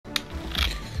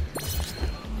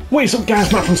What is up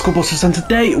guys, Matt from Skullbusters, and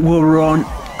today we're on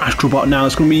Astro Bot now.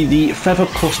 It's going to be the Feather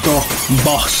Cluster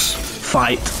boss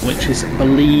fight, which is, I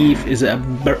believe, is it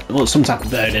a well, some type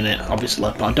of bird in it, obviously,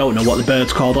 but I don't know what the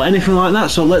bird's called or anything like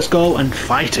that, so let's go and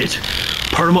fight it.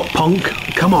 Put 'em up, punk,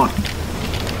 come on.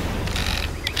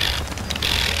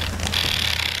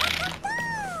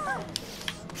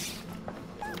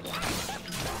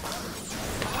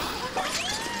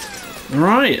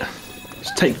 Right,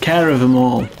 let's take care of them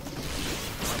all.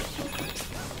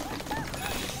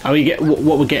 How we get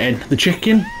what we're getting? The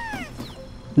chicken?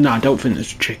 No, I don't think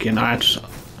there's chicken. I just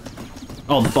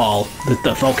the ball.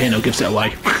 The volcano gives it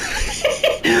away.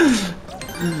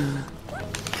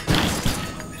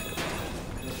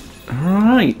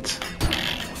 Right.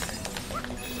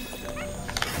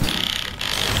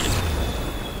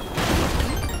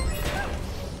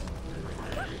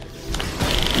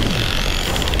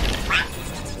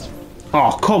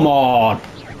 Oh, come on.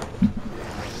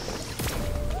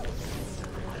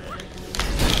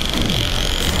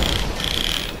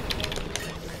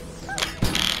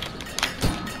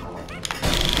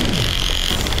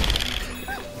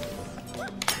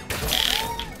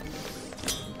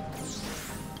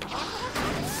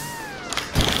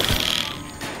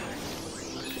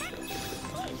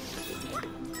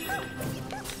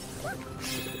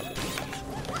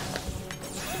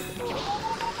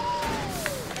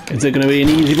 Is it going to be an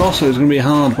easy boss or is it going to be a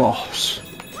hard boss?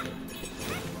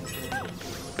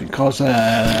 Because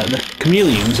the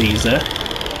chameleon's easy.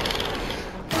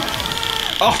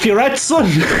 Off your head, son!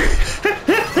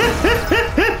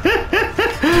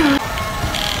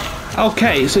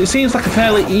 Okay, so it seems like a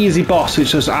fairly easy boss,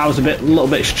 it's just I was a little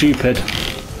bit stupid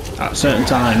at certain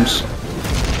times.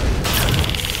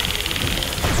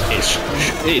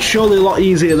 It's surely a lot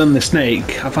easier than the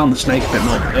snake. I found the snake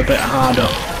a bit harder.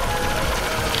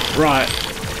 Right,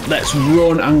 let's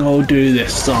run and go do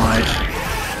this side.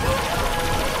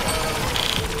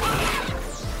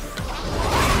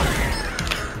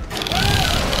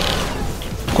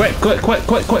 Quick,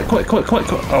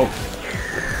 oh.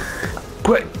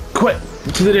 Quick,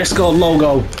 to the Discord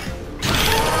logo.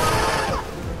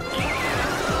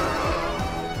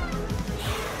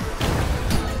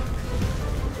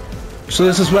 So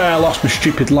this is where I lost my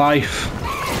stupid life.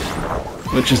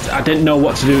 Which is, I didn't know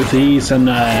what to do with these, and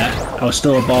I was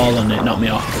still a ball and it knocked me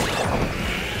off.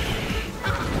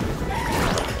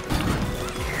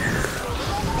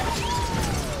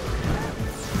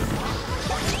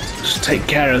 Just take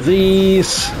care of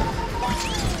these.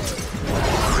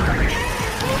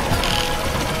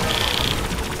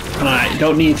 Right,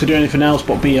 don't need to do anything else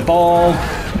but be a ball.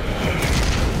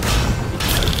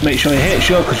 Make sure he hits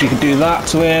you, because you can do that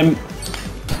to him.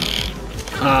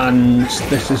 And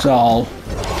this is all.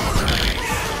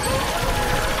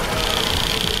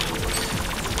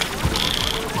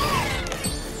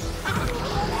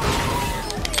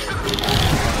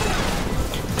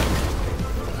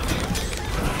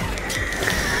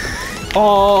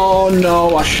 Oh no,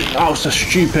 that was a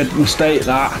stupid mistake,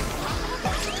 that.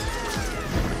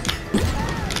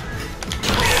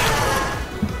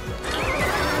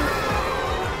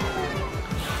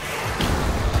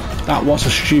 That was a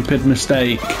stupid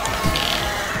mistake.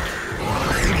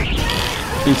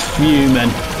 He's fuming.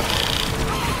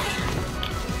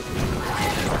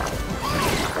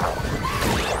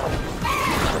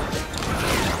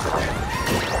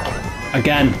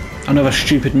 Again, another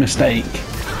stupid mistake.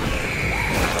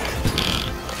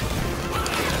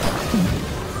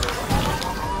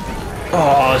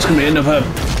 Oh, it's going to be another...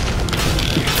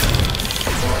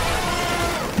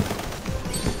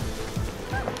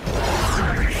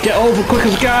 Get over quick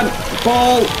as I can.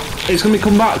 Ball. It's going to be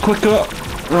come back quicker.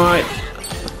 Right.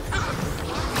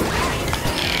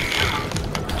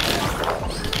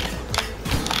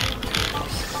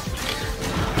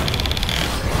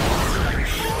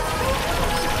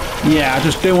 Yeah, I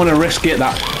just don't want to risk it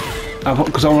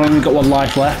because I've only got one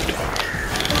life left.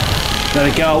 There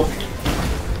we go.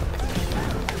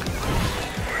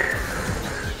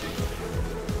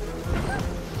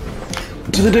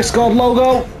 To the Discord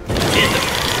logo.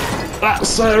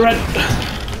 That's red.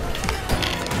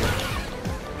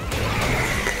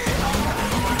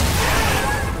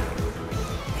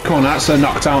 Come on, that's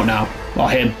knocked out now. Or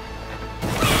him.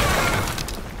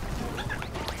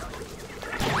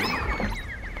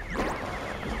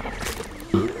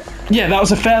 Yeah, that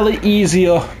was a fairly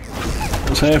easier.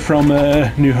 It's her from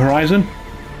New Horizon.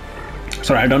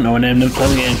 Sorry, I don't know her name. Never played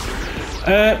the game.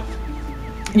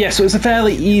 Yeah, so it's a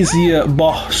fairly easier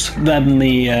boss than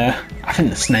the, I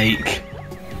think the snake.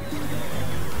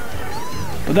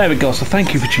 But there we go, so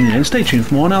thank you for tuning in. Stay tuned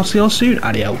for more and I'll see you all soon.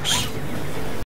 Adios.